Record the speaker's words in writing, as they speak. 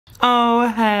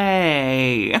Oh,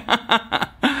 hey.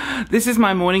 This is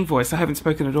my morning voice. I haven't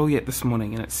spoken at all yet this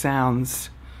morning, and it sounds...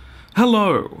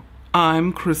 Hello,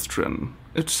 I'm Christian.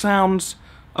 It sounds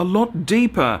a lot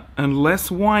deeper and less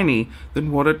whiny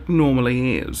than what it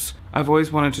normally is. I've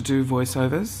always wanted to do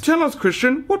voiceovers. Tell us,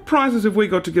 Christian, what prizes have we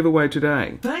got to give away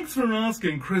today? Thanks for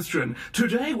asking, Christian.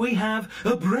 Today we have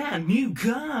a brand new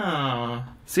car.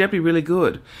 See, that'd be really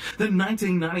good. The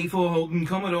 1994 Holden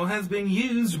Commodore has been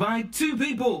used by 2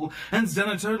 people and has done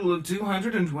a total of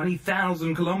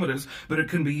 220,000 kilometres, but it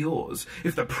can be yours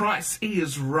if the price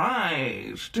is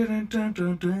right.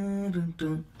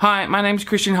 Hi, my name's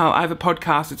Christian Hull. I have a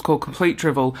podcast. It's called Complete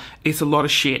Drivel. It's a lot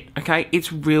of shit, okay?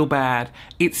 It's real bad.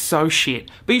 It's so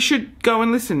shit. But you should go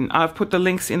and listen. I've put the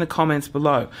links in the comments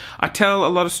below. I tell a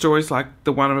lot of stories like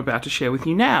the one I'm about to share with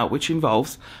you now, which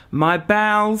involves my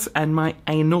bowels and my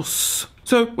anus.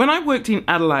 So when I worked in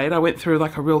Adelaide, I went through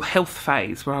like a real health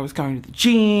phase where I was going to the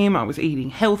gym, I was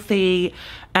eating healthy,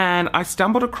 and I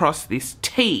stumbled across this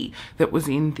tea that was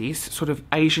in this sort of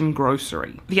Asian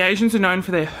grocery. The Asians are known for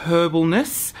their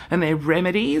herbalness and their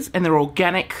remedies and their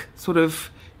organic sort of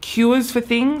cures for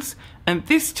things, and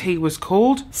this tea was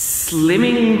called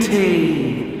Slimming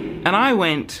Tea. And I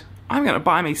went, I'm going to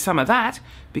buy me some of that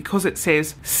because it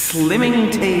says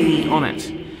Slimming Tea on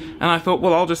it. And I thought,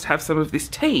 well, I'll just have some of this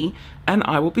tea and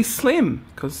I will be slim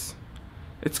because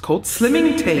it's called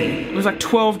Slimming Tea. It was like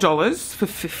 $12 for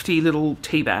 50 little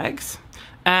tea bags.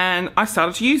 And I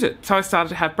started to use it. So I started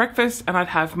to have breakfast and I'd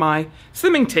have my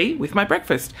Slimming Tea with my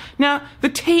breakfast. Now, the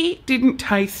tea didn't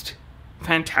taste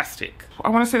fantastic. I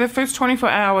want to say the first 24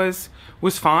 hours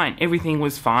was fine. Everything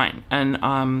was fine. And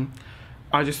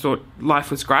I just thought life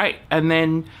was great. And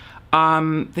then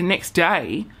the next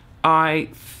day, I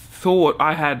thought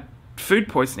I had food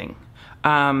poisoning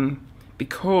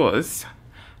because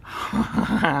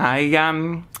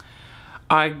I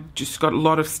just got a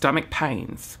lot of stomach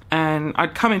pains, and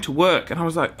I'd come into work and I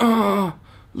was like, oh,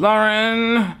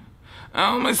 Lauren,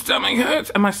 oh, my stomach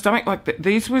hurts. And my stomach, like,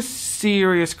 these were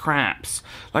serious cramps.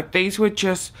 Like, these were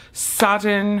just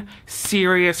sudden,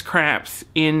 serious cramps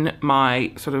in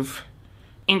my sort of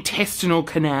intestinal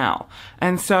canal.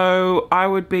 And so I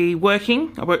would be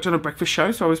working. I worked on a breakfast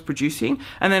show, so I was producing,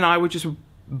 and then I would just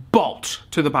bolt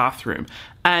to the bathroom.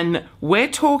 And we're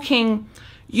talking,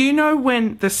 you know,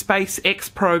 when the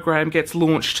SpaceX program gets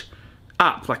launched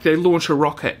up, like they launch a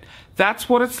rocket, that's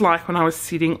what it's like when I was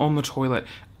sitting on the toilet.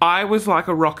 I was like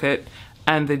a rocket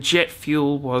and the jet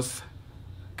fuel was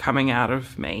coming out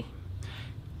of me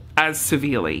as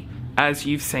severely as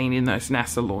you've seen in those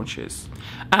NASA launches.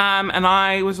 And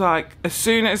I was like, as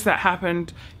soon as that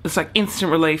happened, it's like instant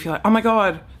relief. You're like, oh my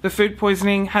God, the food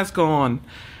poisoning has gone.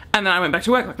 And then I went back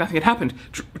to work like nothing had happened,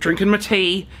 drinking my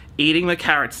tea, eating my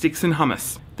carrot sticks and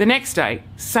hummus. The next day,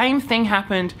 same thing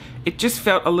happened. It just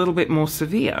felt a little bit more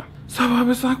severe. So I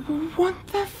was like, well, what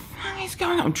the fuck is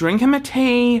going on? I'm drinking my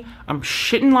tea, I'm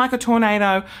shitting like a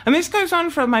tornado. And this goes on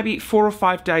for maybe 4 or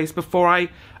 5 days before I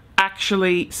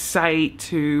actually say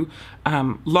to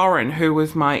Lauren, who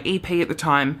was my EP at the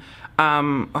time,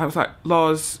 I was like,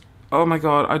 Loz, oh my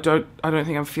God, I don't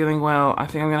think I'm feeling well. I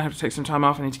think I'm gonna have to take some time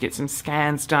off. I need to get some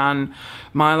scans done.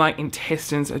 My like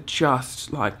intestines are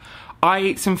just like, I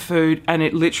eat some food and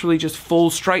it literally just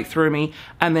falls straight through me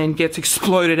and then gets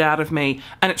exploded out of me,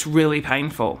 and it's really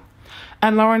painful.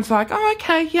 And Lauren's like, oh,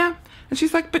 okay, yeah. And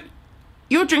she's like, but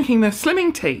you're drinking the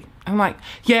Slimming Tea. I'm like,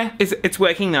 yeah, it's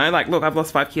working though. Like, look, I've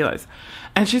lost 5 kilos.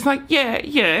 And she's like,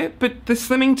 yeah, but the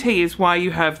Slimming Tea is why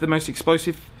you have the most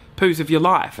explosive poos of your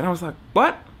life. And I was like,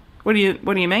 what? What do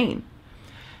you mean?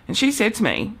 And she said to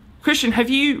me, Christian,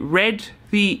 have you read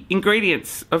the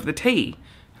ingredients of the tea?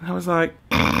 And I was like,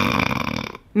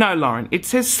 no, Lauren, it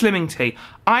says Slimming Tea.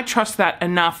 I trust that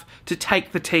enough to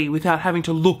take the tea without having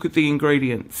to look at the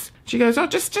ingredients. She goes, oh,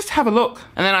 just have a look.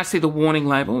 And then I see the warning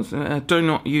labels, do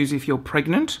not use if you're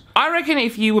pregnant. I reckon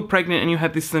if you were pregnant and you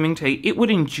had this Slimming Tea, it would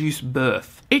induce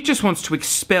birth. It just wants to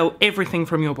expel everything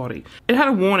from your body. It had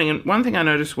a warning, and one thing I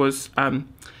noticed was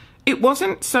it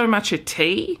wasn't so much a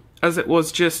tea as it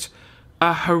was just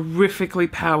a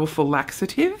horrifically powerful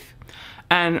laxative.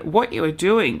 And what you were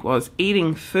doing was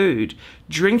eating food,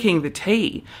 drinking the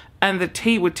tea, and the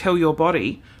tea would tell your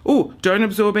body, oh, don't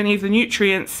absorb any of the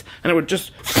nutrients, and it would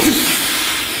just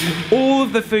all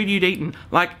of the food you'd eaten.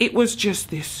 Like, it was just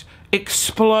this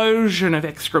explosion of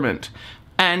excrement.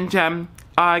 And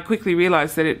I quickly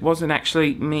realized that it wasn't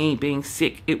actually me being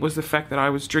sick. It was the fact that I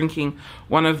was drinking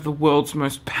one of the world's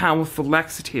most powerful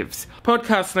laxatives.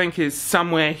 Podcast link is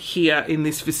somewhere here in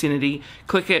this vicinity.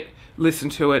 Click it, listen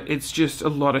to it. It's just a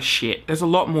lot of shit. There's a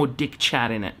lot more dick chat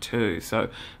in it too, so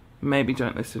maybe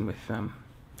don't listen with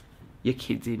your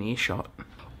kid's in earshot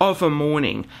of a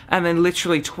morning, and then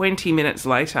literally 20 minutes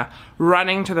later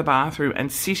running to the bathroom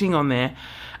and sitting on there,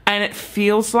 and it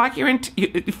feels like you're going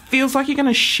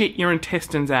to shit your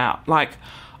intestines out. Like,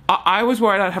 I was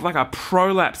worried I'd have like a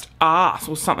prolapsed ass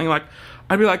or something. Like,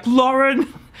 I'd be like,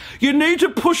 Lauren, you need to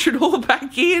push it all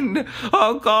back in.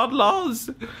 Oh God, Loz.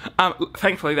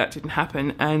 Thankfully that didn't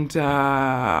happen, and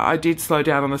I did slow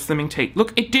down on the slimming tea.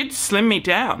 Look, it did slim me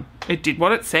down. It did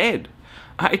what it said.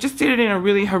 It just did it in a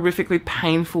really horrifically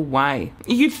painful way.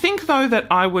 You'd think though that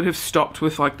I would have stopped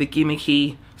with like the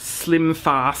gimmicky Slim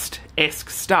Fast-esque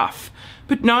stuff.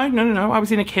 But no. I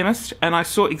was in a chemist and I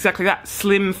saw exactly that,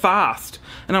 Slim Fast.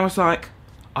 And I was like,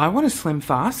 I want to slim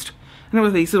fast. And there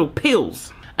were these little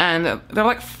pills. And they're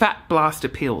like fat blaster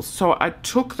pills. So I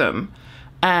took them,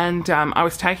 and I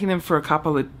was taking them for a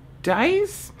couple of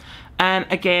days. And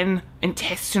again,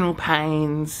 intestinal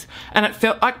pains. And it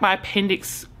felt like my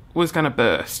appendix was going to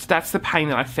burst. That's the pain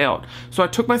that I felt. So I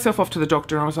took myself off to the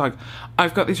doctor and I was like,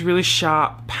 I've got this really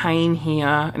sharp pain here.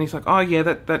 And he's like, oh yeah,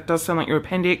 that does sound like your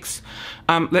appendix.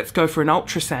 Let's go for an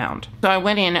ultrasound. So I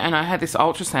went in and I had this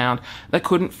ultrasound. They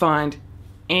couldn't find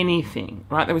anything,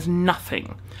 right? There was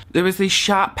nothing. There was these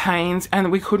sharp pains and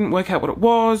we couldn't work out what it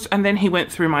was. And then he went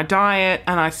through my diet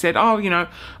and I said, oh, you know,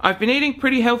 I've been eating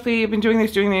pretty healthy. I've been doing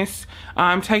this.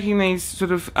 I'm taking these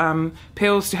sort of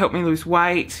pills to help me lose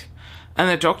weight. And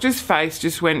the doctor's face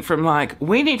just went from like,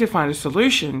 we need to find a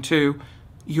solution, to,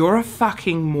 you're a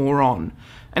fucking moron.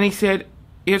 And he said,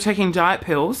 you're taking diet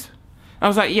pills? I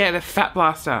was like, yeah, they're fat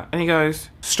blaster. And he goes,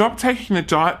 stop taking the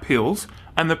diet pills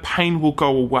and the pain will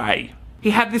go away. He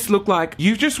had this look like,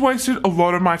 you've just wasted a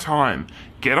lot of my time.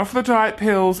 Get off the diet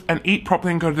pills and eat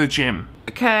properly and go to the gym.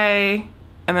 Okay.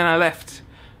 And then I left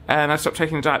and I stopped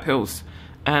taking the diet pills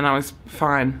and I was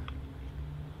fine.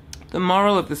 The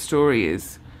moral of the story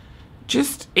is,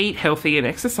 just eat healthy and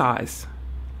exercise.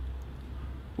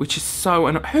 Which is so...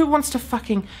 who wants to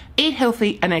fucking eat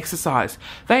healthy and exercise?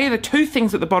 They are the two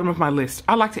things at the bottom of my list.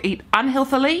 I like to eat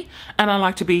unhealthily and I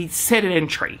like to be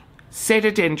sedentary.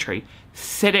 Sedentary.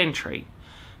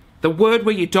 The word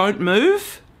where you don't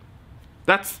move,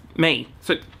 that's me.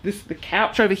 So the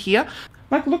couch over here,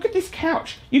 like, look at this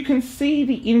couch. You can see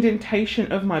the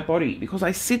indentation of my body because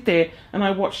I sit there and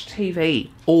I watch TV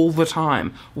all the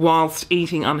time whilst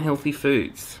eating unhealthy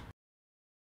foods.